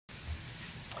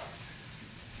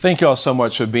Thank you all so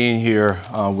much for being here.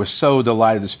 We're so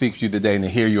delighted to speak with you today and to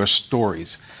hear your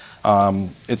stories.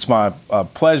 It's my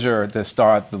pleasure to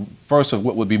start the first of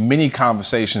what would be many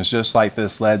conversations just like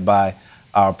this led by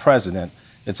our president.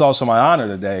 It's also my honor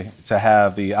today to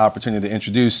have the opportunity to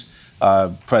introduce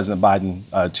President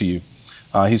Biden to you.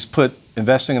 He's put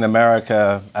investing in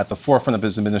America at the forefront of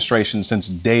his administration since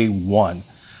day one.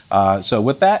 So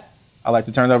with that, I'd like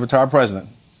to turn it over to our president,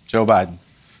 Joe Biden.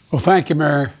 Well, thank you,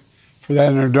 Mayor, for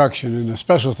that introduction, and a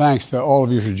special thanks to all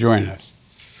of you for joining us.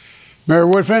 Mayor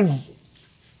Woodfin,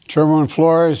 Chairwoman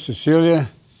Flores, Cecilia,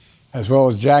 as well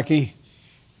as Jackie,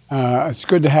 it's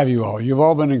good to have you all. You've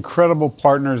all been incredible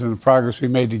partners in the progress we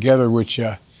made together, which,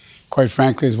 quite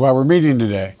frankly, is why we're meeting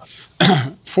today.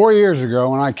 4 years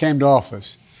ago, when I came to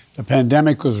office, the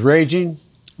pandemic was raging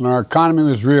and our economy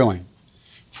was reeling.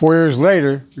 4 years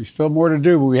later, we still have more to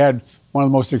do, but we had one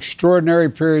of the most extraordinary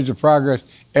periods of progress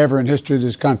ever in history of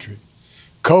this country.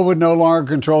 COVID no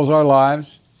longer controls our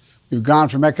lives. We've gone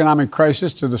from economic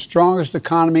crisis to the strongest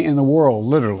economy in the world,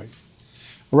 literally.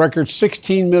 A record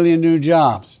 16 million new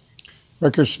jobs,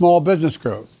 record small business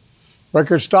growth,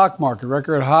 record stock market,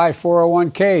 record high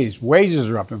 401ks, wages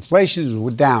are up, inflation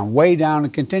is down, way down,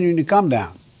 and continuing to come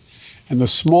down, and the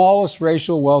smallest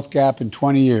racial wealth gap in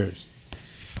 20 years.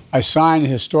 I signed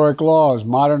historic laws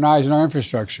modernizing our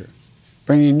infrastructure,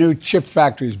 bringing new chip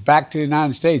factories back to the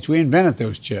United States. We invented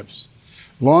those chips.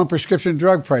 Lowering prescription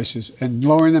drug prices and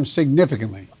lowering them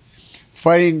significantly,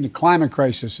 fighting the climate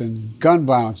crisis and gun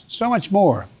violence, so much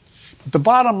more. But the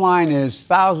bottom line is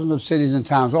thousands of cities and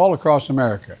towns all across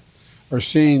America are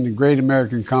seeing the great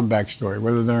American comeback story,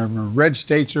 whether they're in red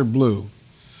states or blue,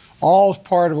 all as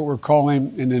part of what we're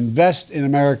calling an Invest in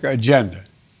America agenda.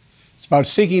 It's about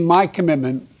seeking my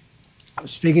commitment,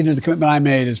 speaking to the commitment I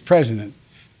made as president,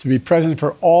 to be president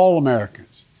for all Americans,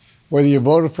 whether you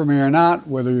voted for me or not,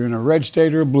 whether you're in a red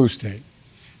state or a blue state.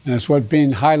 And it's what's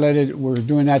being highlighted. We're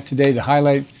doing that today to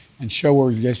highlight and show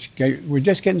we're just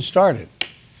getting started.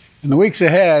 In the weeks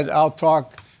ahead, I'll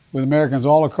talk with Americans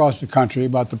all across the country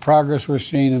about the progress we're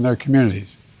seeing in their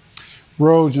communities.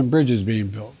 Roads and bridges being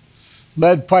built,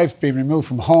 lead pipes being removed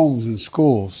from homes and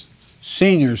schools,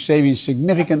 seniors saving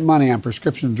significant money on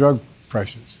prescription drug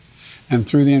prices. And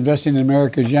through the Investing in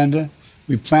America agenda,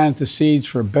 we planted the seeds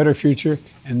for a better future,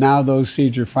 and now those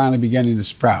seeds are finally beginning to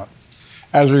sprout.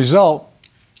 As a result,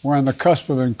 we're on the cusp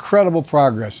of incredible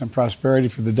progress and prosperity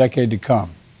for the decade to come.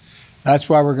 That's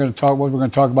why we're going to talk what we're going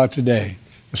to talk about today.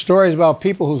 The story is about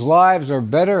people whose lives are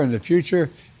better in the future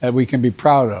that we can be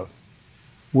proud of.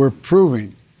 We're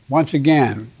proving, once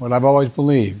again, what I've always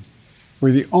believed.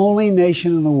 We're the only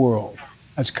nation in the world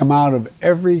that's come out of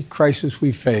every crisis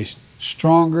we faced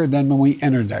stronger than when we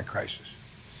entered that crisis.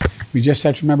 We just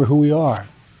have to remember who we are.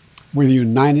 We're the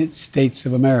United States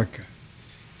of America.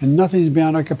 And nothing's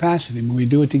beyond our capacity when we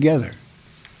do it together.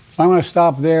 So I'm going to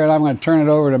stop there, and I'm going to turn it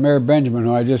over to Mayor Benjamin,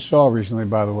 who I just saw recently,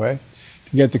 by the way,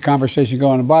 to get the conversation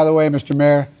going. And by the way, Mr.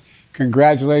 Mayor,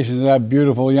 congratulations to that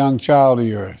beautiful young child of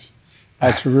yours.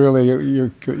 That's really,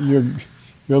 you're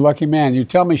a lucky man. You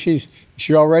tell me is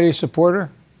she already a supporter?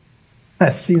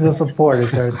 She's a supporter,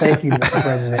 sir. Thank you, Mr.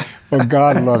 President. Well,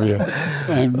 God love you.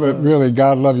 But really,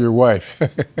 God love your wife.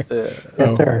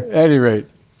 Yes, sir. At any rate,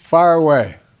 fire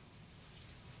away.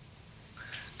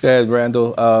 Go ahead,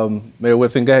 Randall. Mayor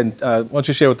Whiffen, go ahead. Why don't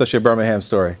you share with us your Birmingham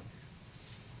story?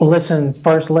 Well, listen,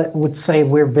 first, would say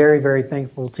we're very, very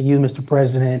thankful to you, Mr.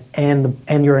 President,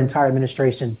 and your entire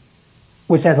administration,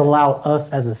 which has allowed us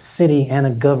as a city and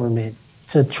a government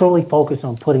to truly focus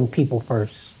on putting people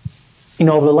first. You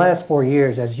know, over the last 4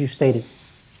 years, as you stated,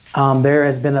 there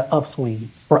has been an upswing.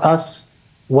 For us,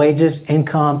 wages,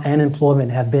 income, and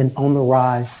employment have been on the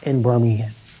rise in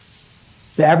Birmingham.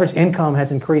 The average income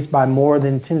has increased by more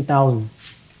than 10,000,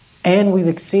 and we've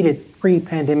exceeded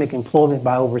pre-pandemic employment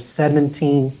by over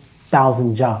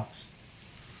 17,000 jobs.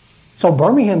 So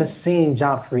Birmingham is seeing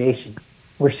job creation.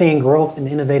 We're seeing growth in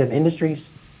innovative industries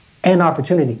and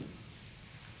opportunity.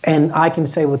 And I can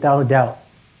say without a doubt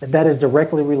that is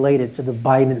directly related to the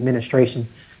Biden administration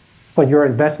for your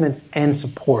investments and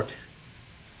support.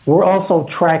 We're also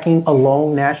tracking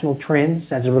along national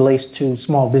trends as it relates to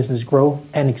small business growth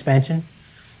and expansion.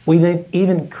 We've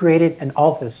even created an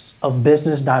Office of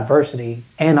Business Diversity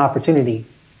and Opportunity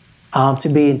to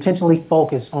be intentionally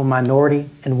focused on minority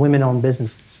and women-owned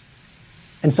businesses.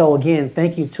 And so again,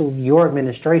 thank you to your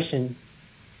administration.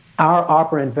 Our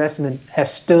Opera investment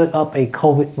has stood up a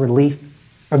COVID relief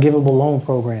forgivable loan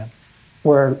program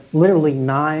where literally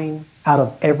 9 out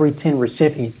of every 10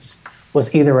 recipients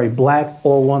was either a Black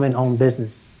or woman-owned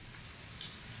business.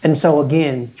 And so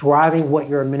again, driving what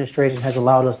your administration has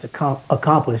allowed us to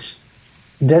accomplish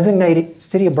Designated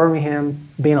City of Birmingham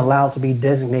being allowed to be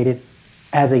designated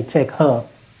as a tech hub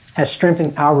has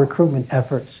strengthened our recruitment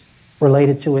efforts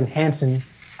related to enhancing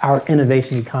our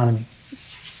innovation economy.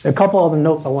 There are a couple other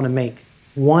notes I want to make.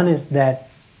 One is that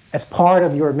as part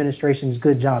of your administration's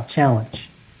Good Job Challenge,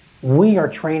 we are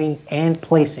training and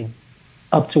placing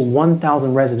up to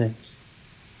 1,000 residents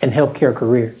in healthcare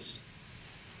careers.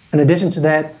 In addition to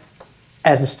that,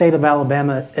 as the state of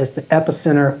Alabama is the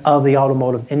epicenter of the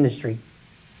automotive industry,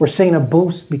 we're seeing a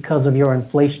boost because of your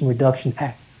Inflation Reduction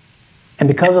Act. And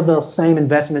because of those same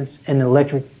investments in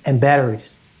electric and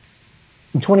batteries.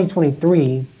 In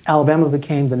 2023, Alabama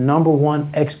became the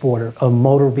 #1 exporter of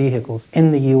motor vehicles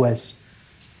in the U.S.,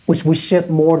 which we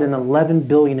shipped more than 11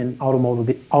 billion in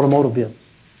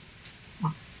automobiles.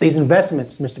 These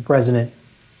investments, Mr. President,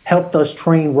 helped us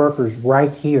train workers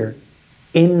right here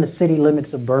in the city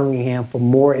limits of Birmingham for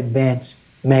more advanced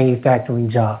manufacturing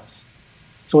jobs.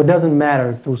 So it doesn't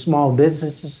matter through small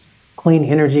businesses, clean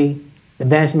energy,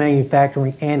 advanced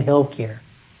manufacturing, and healthcare.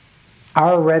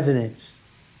 Our residents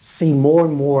see more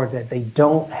and more that they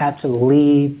don't have to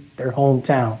leave their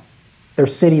hometown, their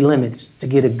city limits, to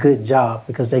get a good job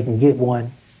because they can get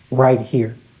one right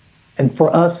here. And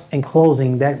for us, in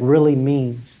closing, that really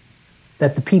means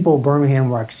that the people of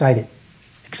Birmingham are excited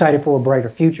for a brighter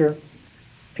future,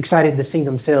 excited to see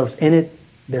themselves in it,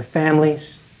 their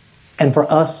families, and for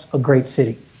us, a great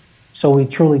city. So we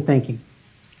truly thank you.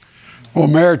 Well,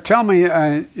 Mayor, tell me,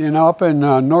 up in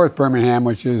North Birmingham,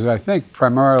 which is, I think,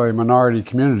 primarily a minority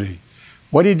community,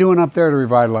 what are you doing up there to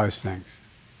revitalize things?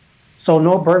 So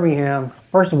North Birmingham,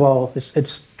 first of all,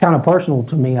 it's kind of personal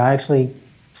to me. I actually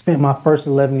spent my first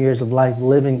 11 years of life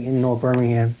living in North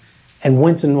Birmingham and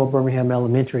went to North Birmingham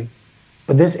Elementary.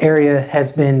 But this area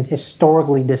has been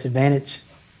historically disadvantaged.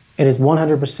 It is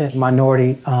 100%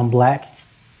 minority Black.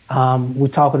 We're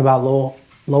talking about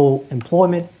low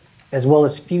employment, as well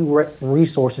as few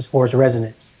resources for its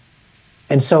residents.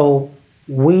 And so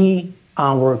we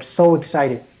were so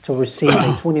excited to receive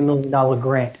a $20 million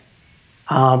grant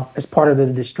as part of the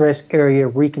Distress Area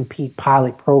Recompete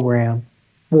pilot program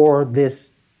for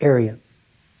this area.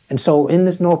 And so in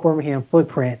this North Birmingham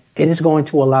footprint, it is going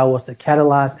to allow us to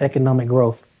catalyze economic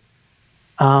growth.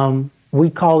 We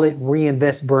call it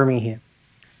Reinvest Birmingham.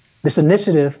 This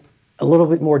initiative, a little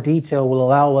bit more detail, will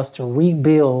allow us to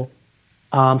rebuild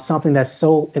something that's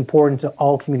so important to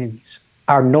all communities,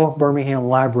 our North Birmingham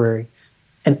Library.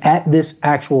 And at this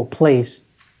actual place,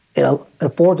 it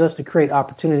affords us to create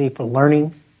opportunity for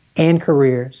learning and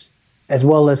careers, as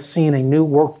well as seeing a new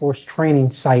workforce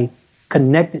training site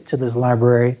connected to this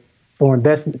library for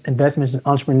investments in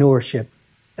entrepreneurship.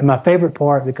 And my favorite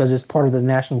part, because it's part of the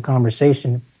national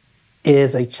conversation,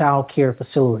 is a child care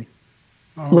facility.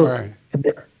 All Look, right.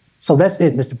 So that's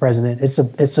it, Mr. President.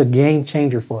 It's a game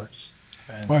changer for us.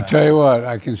 Well, I'll tell you what,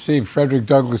 I can see Frederick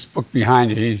Douglass' book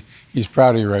behind you. He's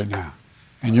proud of you right now,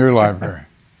 and your library.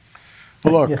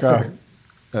 Well, look, Yes, sir.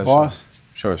 boss.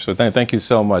 Sure. So thank you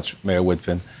so much, Mayor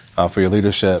Woodfin, for your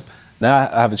leadership. Now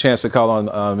I have a chance to call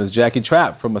on Ms. Jackie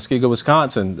Trapp from Muskego,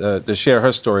 Wisconsin, to share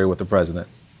her story with the president.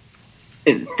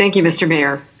 Thank you, Mr.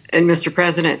 Mayor and Mr.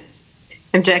 President.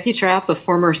 I'm Jackie Trapp, a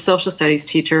former social studies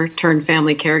teacher turned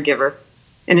family caregiver.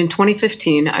 And in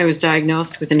 2015, I was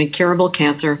diagnosed with an incurable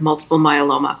cancer, multiple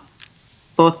myeloma.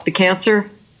 Both the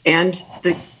cancer and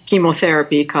the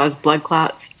chemotherapy caused blood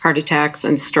clots, heart attacks,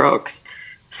 and strokes.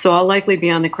 So I'll likely be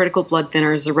on the critical blood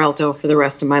thinner Xarelto for the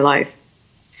rest of my life.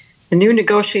 The new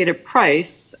negotiated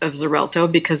price of Xarelto,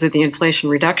 because of the Inflation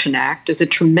Reduction Act, is a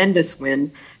tremendous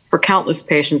win for countless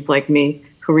patients like me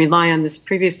who rely on this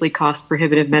previously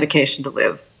cost-prohibitive medication to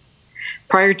live.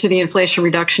 Prior to the Inflation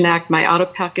Reduction Act, my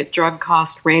out-of-pocket drug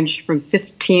cost ranged from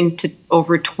 $15,000 to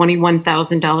over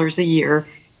 $21,000 a year,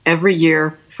 every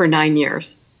year for 9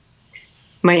 years.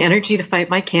 My energy to fight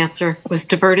my cancer was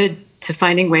diverted to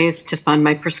finding ways to fund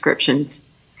my prescriptions.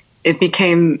 It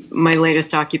became my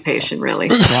latest occupation, really.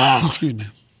 Wow. Excuse me.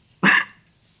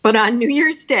 But on New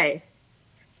Year's Day,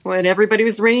 when everybody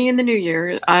was ringing in the new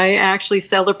year, I actually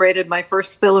celebrated my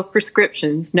first fill of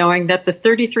prescriptions, knowing that the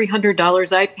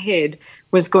 $3,300 I paid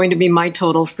was going to be my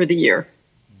total for the year.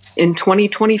 In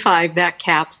 2025, that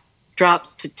cap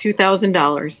drops to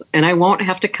 $2,000, and I won't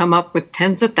have to come up with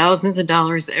tens of thousands of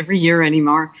dollars every year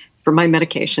anymore for my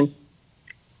medication.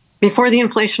 Before the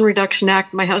Inflation Reduction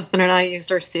Act, my husband and I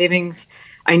used our savings.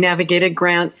 I navigated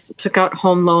grants, took out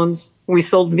home loans, we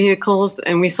sold vehicles,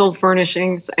 and we sold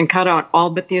furnishings and cut out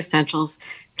all but the essentials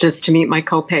just to meet my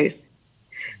co-pays.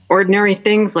 Ordinary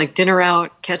things like dinner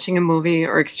out, catching a movie,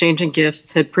 or exchanging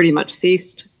gifts had pretty much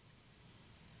ceased.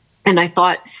 And I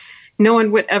thought, No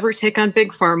one would ever take on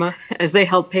Big Pharma, as they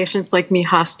held patients like me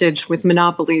hostage with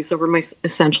monopolies over my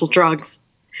essential drugs.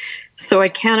 So I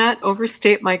cannot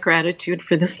overstate my gratitude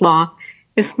for this law,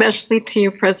 especially to you,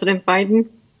 President Biden.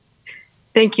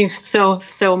 Thank you so,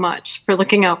 so much for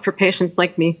looking out for patients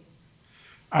like me.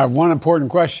 I have one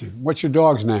important question. What's your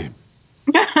dog's name?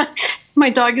 My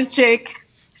dog is Jake.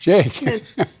 Jake.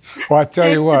 Well, I tell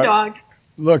Jake you what. The dog.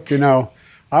 Look, you know,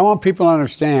 I want people to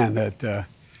understand that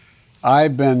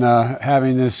I've been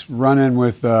having this run-in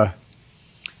with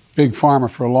Big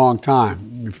Pharma for a long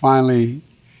time. We finally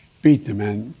beat them,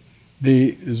 and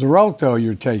the Xarelto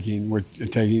we're taking,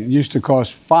 used to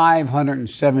cost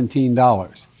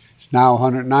 $517. It's now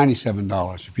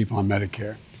 $197 for people on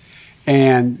Medicare.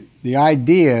 And the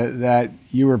idea that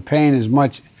you were paying as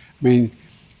much, I mean,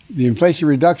 the Inflation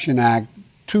Reduction Act,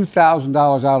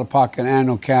 $2,000 out of pocket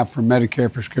annual cap for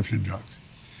Medicare prescription drugs.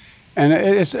 And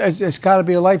it's got to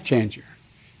be a life changer.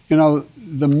 You know,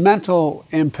 the mental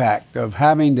impact of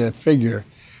having to figure,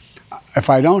 if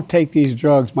I don't take these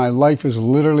drugs, my life is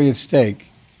literally at stake,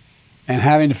 and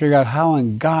having to figure out how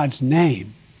in God's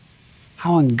name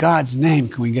can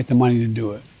we get the money to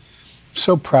do it? I'm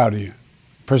so proud of you.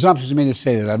 Presumptuous of me to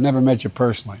say that. I've never met you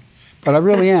personally, but I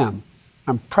really am.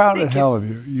 I'm proud as hell of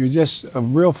you. You're just a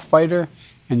real fighter,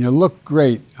 and you look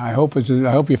great. I hope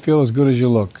you feel as good as you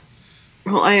look.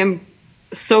 Well, I am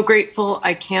so grateful.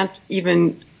 I can't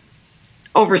even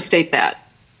overstate that.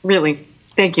 Really.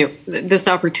 Thank you. This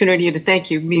opportunity to thank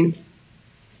you means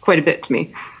quite a bit to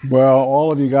me. Well,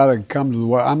 all of you got to come to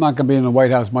the I'm not going to be in the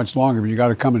White House much longer, but you got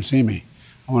to come and see me.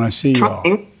 I want to see you all.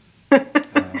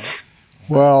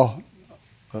 Well,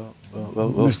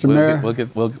 Mr. Mayor,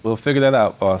 we'll figure that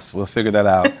out, boss. We'll figure that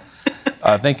out.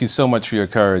 Thank you so much for your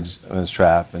courage, Ms.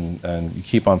 Trapp, and you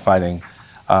keep on fighting.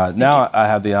 Now I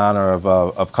have the honor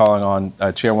of calling on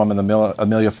Chairwoman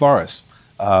Amelia Flores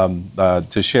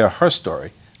to share her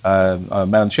story.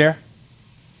 Madam Chair.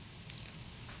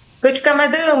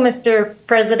 Kuchkamadu, Mr.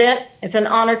 President. It's an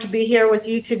honor to be here with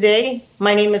you today.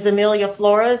 My name is Amelia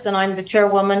Flores, and I'm the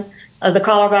chairwoman of the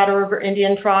Colorado River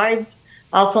Indian Tribes,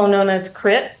 also known as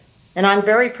CRIT, and I'm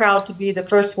very proud to be the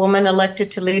first woman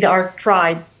elected to lead our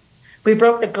tribe. We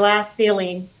broke the glass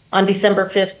ceiling on December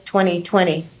 5th,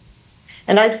 2020.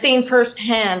 And I've seen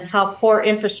firsthand how poor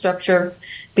infrastructure,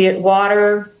 be it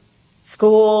water,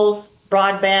 schools,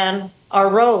 broadband, our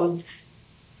roads,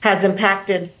 has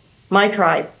impacted my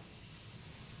tribe.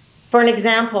 For an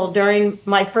example, during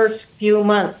my first few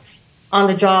months on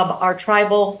the job, our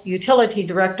tribal utility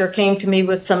director came to me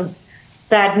with some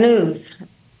bad news.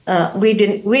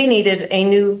 We needed a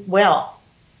new well,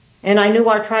 and I knew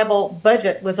our tribal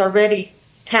budget was already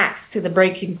taxed to the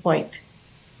breaking point,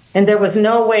 and there was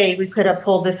no way we could have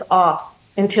pulled this off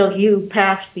until you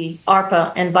passed the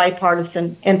ARPA and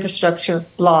bipartisan infrastructure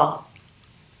law.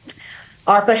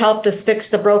 ARPA helped us fix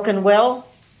the broken well,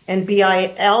 and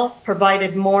BIL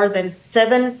provided more than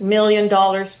 $7 million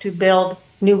to build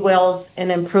new wells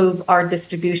and improve our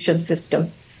distribution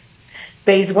system.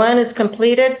 Phase 1 is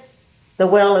completed. The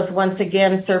well is once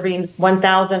again serving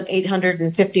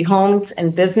 1,850 homes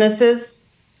and businesses.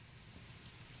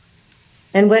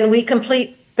 And when we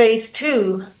complete Phase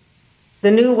 2,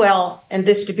 the new well and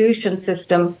distribution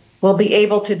system will be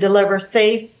able to deliver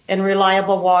safe and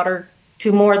reliable water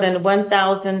to more than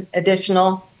 1,000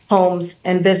 additional homes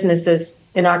and businesses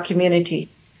in our community.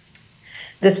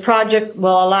 This project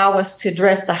will allow us to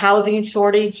address the housing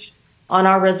shortage on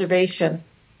our reservation.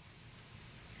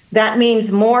 That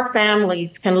means more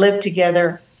families can live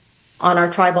together on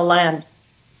our tribal land.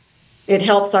 It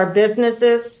helps our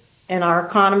businesses and our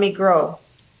economy grow.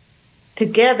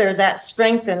 Together, that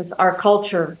strengthens our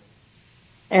culture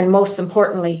and, most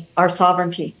importantly, our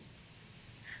sovereignty.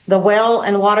 The well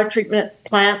and water treatment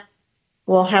plant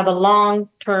will have a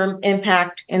long-term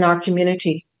impact in our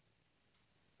community.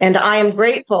 And I am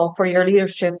grateful for your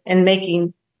leadership in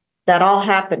making that all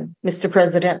happen, Mr.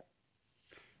 President.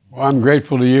 well, I'm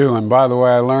grateful to you. And by the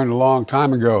way, I learned a long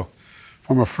time ago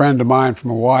from a friend of mine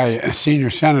from Hawaii, a senior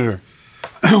senator,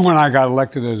 when I got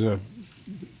elected as a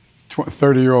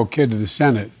 30-year-old kid to the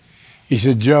Senate. He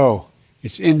said, Joe,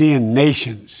 it's Indian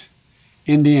nations,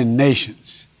 Indian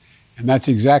nations. And that's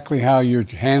exactly how you're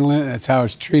handling it. That's how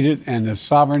it's treated. And the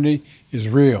sovereignty is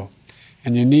real.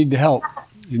 And you need the help.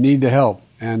 You need the help.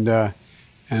 And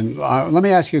let me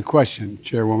ask you a question,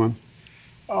 Chairwoman.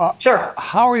 Sure.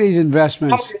 How are these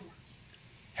investments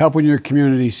helping your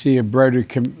community see a brighter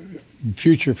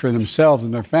future for themselves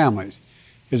and their families?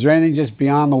 Is there anything just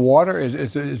beyond the water? Is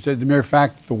it the mere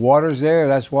fact that the water's there,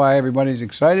 that's why everybody's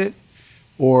excited?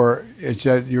 Or it's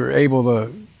that you're able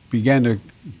to begin to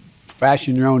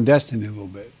fashion your own destiny a little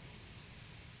bit?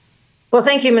 Well,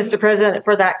 thank you, Mr. President,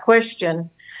 for that question.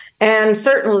 And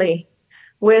certainly,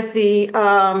 with the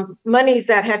monies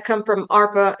that had come from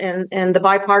ARPA and the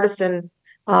bipartisan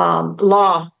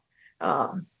law,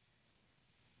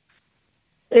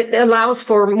 it allows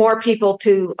for more people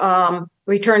to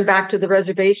return back to the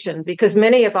reservation, because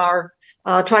many of our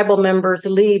tribal members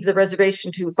leave the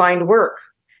reservation to find work.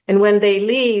 And when they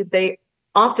leave, they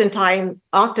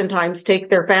oftentimes take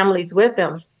their families with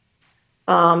them.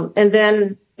 And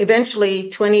then eventually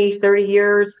 20, 30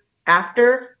 years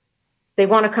after, they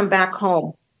want to come back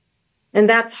home. And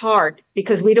that's hard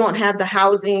because we don't have the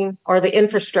housing or the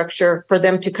infrastructure for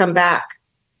them to come back.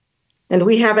 And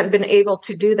we haven't been able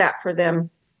to do that for them.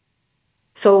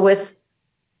 So with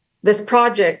this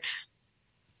project,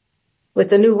 with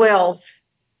the new wells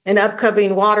and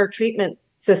upcoming water treatment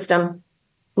system,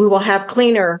 we will have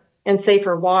cleaner and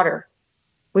safer water.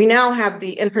 We now have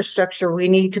the infrastructure we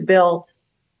need to build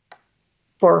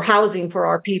for housing for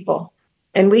our people,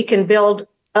 and we can build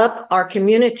up our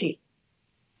community.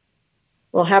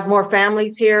 We'll have more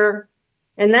families here,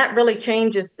 and that really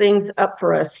changes things up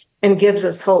for us and gives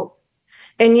us hope.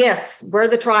 And yes, we're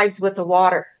the tribes with the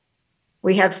water.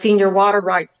 We have senior water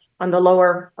rights on the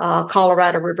lower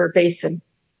Colorado River Basin.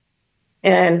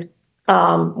 And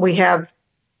we have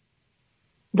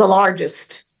the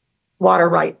largest water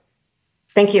right.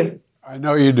 Thank you. I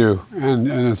know you do. And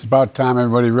it's about time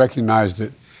everybody recognized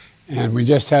it. And we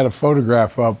just had a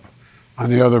photograph up on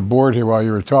the other board here while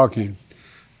you were talking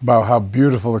about how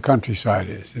beautiful the countryside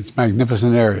is. It's a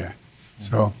magnificent area.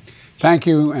 So thank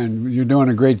you, and you're doing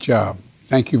a great job.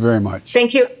 Thank you very much.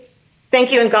 Thank you.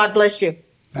 Thank you, and God bless you.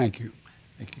 Thank you.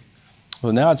 Thank you.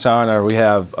 Well, now it's our honor. We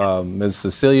have Ms.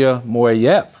 Cecilia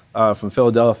Moyep from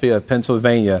Philadelphia,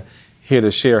 Pennsylvania, here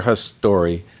to share her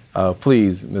story.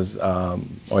 Please, Ms.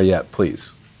 Moyep,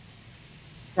 please.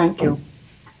 Thank you.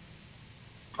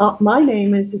 My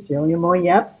name is Cecilia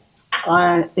Moyep.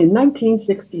 In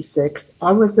 1966,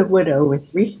 I was a widow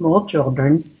with 3 small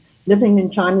children living in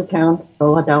Chinatown,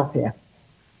 Philadelphia.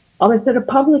 I was at a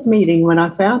public meeting when I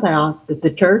found out that the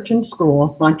church and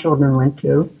school my children went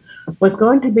to was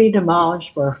going to be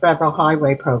demolished for a federal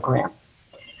highway program.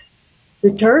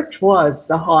 The church was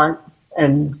the heart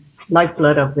and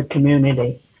lifeblood of the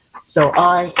community, so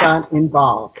I got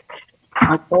involved.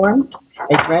 I formed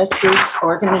a grassroots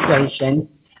organization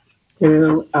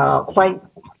to fight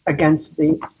against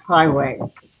the highway.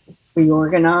 We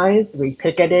organized, we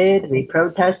picketed, we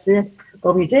protested,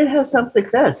 but we did have some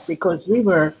success because we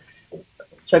were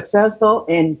successful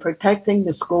in protecting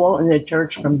the school and the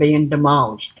church from being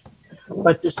demolished.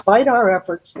 But despite our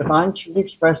efforts, the Vine Street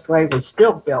Expressway was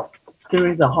still built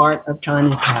through the heart of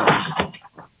Chinatown.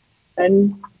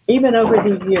 And even over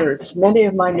the years, many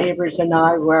of my neighbors and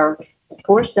I were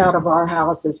forced out of our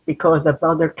houses because of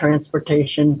other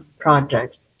transportation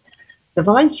projects. The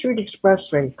Vine Street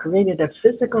Expressway created a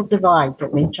physical divide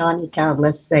that made Chinatown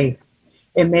less safe.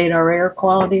 It made our air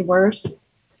quality worse.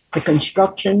 The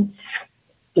construction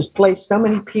displaced so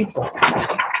many people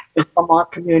from our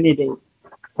community.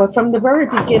 But from the very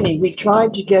beginning, we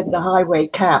tried to get the highway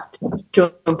capped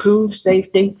to improve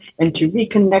safety and to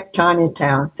reconnect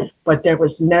Chinatown, but there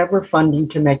was never funding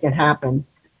to make it happen.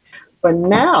 But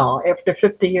now, after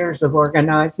 50 years of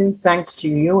organizing, thanks to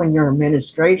you and your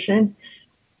administration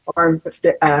for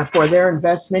their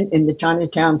investment in the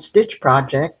Chinatown Stitch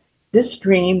Project, this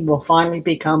dream will finally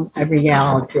become a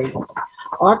reality.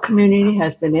 Our community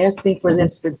has been asking for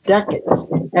this for decades,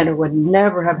 and it would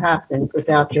never have happened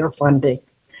without your funding.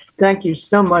 Thank you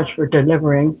so much for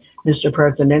delivering, Mr.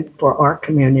 President, for our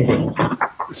community.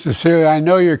 Cecilia, I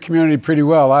know your community pretty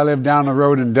well. I live down the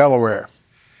road in Delaware,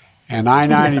 and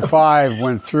I-95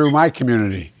 went through my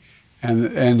community,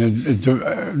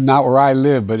 and not where I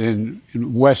live, but in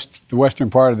the western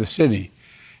part of the city,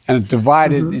 and it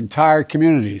divided entire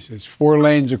communities. It's 4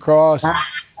 lanes across,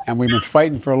 and we've been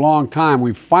fighting for a long time.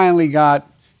 We finally got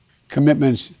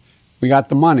commitments. We got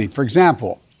the money. For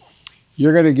example,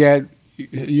 you're going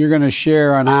to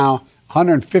share on how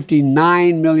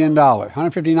 $159 million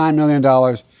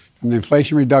from the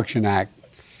Inflation Reduction Act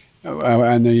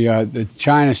and the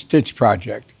China Stitch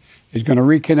Project is going to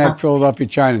reconnect Philadelphia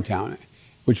Chinatown,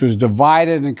 which was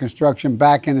divided in construction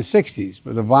back in the 60s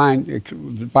with the Vine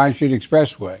Street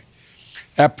Expressway.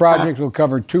 That project will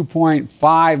cover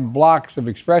 2.5 blocks of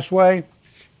expressway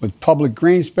with public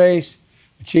green space,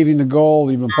 achieving the goal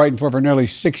you've been fighting for nearly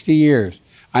 60 years.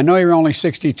 I know you're only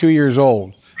 62 years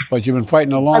old, but you've been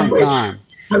fighting a long time.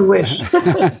 I wish.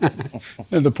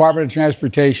 The Department of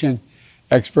Transportation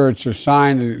experts are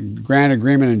signed a grant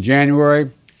agreement in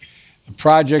January. The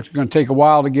project's going to take a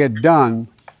while to get done,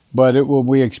 but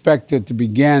we expect it to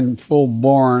begin full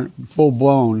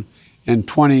blown in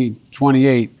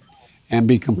 2028 and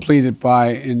be completed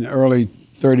in early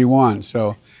 31.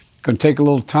 So it's going to take a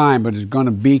little time, but it's going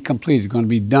to be complete. It's going to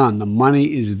be done. The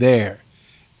money is there.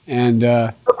 And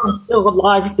I'm still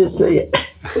alive to see it.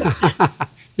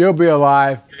 you'll be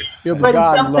alive. You'll be, But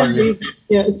God love you.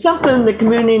 it's something the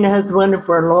community has wanted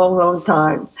for a long, long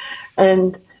time.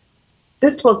 And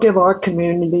this will give our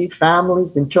community,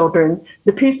 families and children,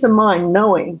 the peace of mind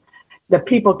knowing that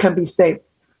people can be safe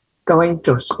going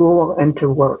to school and to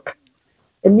work.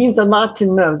 It means a lot to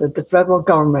know that the federal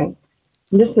government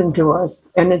listened to us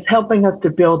and is helping us to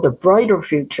build a brighter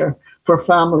future for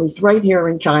families right here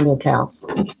in Chinatown.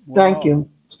 Thank you,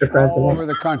 Mr. President. All over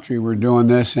the country we're doing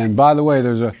this. And by the way,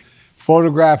 there's a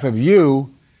photograph of you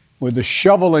with the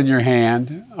shovel in your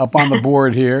hand up on the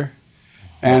board here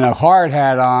and a hard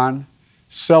hat on,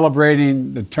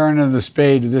 celebrating the turn of the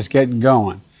spade to this getting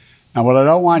going. Now, what I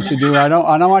don't want you to do, I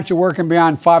don't want you working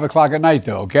beyond 5 o'clock at night,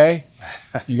 though, okay?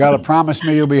 You got to promise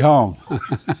me you'll be home.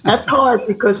 That's hard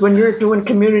because when you're doing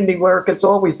community work, it's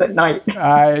always at night.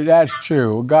 That's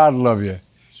true. God love you.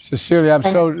 Cecilia,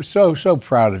 I'm so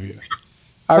proud of you.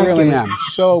 I really am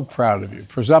so proud of you.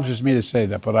 Presumptuous of me to say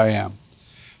that, but I am.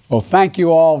 Well, thank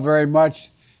you all very much.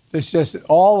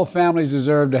 All the families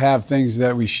deserve to have things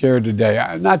that we shared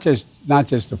today, not just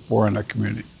the four in the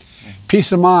community.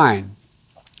 Peace of mind,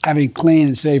 having clean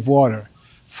and safe water,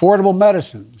 affordable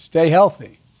medicine, stay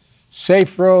healthy,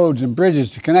 safe roads and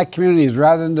bridges to connect communities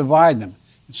rather than divide them,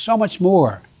 and so much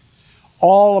more.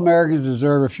 All Americans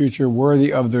deserve a future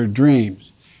worthy of their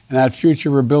dreams. And that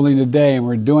future we're building today, and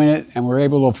we're doing it, and we're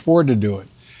able to afford to do it.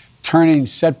 Turning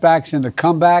setbacks into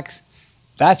comebacks,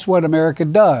 that's what America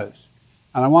does.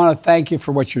 And I want to thank you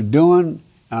for what you're doing.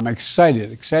 And I'm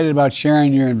excited about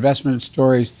sharing your investment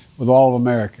stories with all of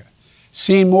America.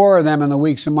 Seeing more of them in the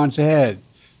weeks and months ahead.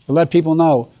 To let people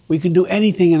know we can do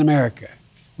anything in America.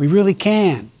 We really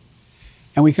can.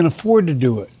 And we can afford to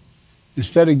do it.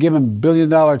 Instead of giving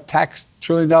billion-dollar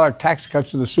trillion-dollar tax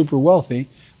cuts to the super wealthy,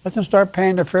 let them start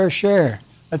paying their fair share.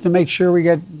 Let them make sure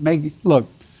look,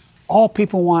 all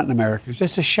people want in America is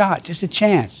just a shot, just a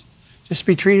chance. Just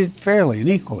be treated fairly and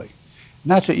equally. And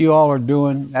that's what you all are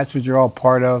doing. That's what you're all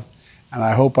part of. And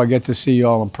I hope I get to see you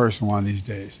all in person one of these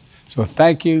days. So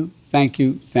thank you, thank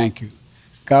you, thank you.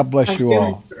 God bless you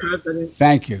all. Mr. President.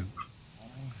 Thank you.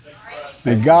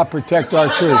 May God protect our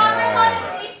troops.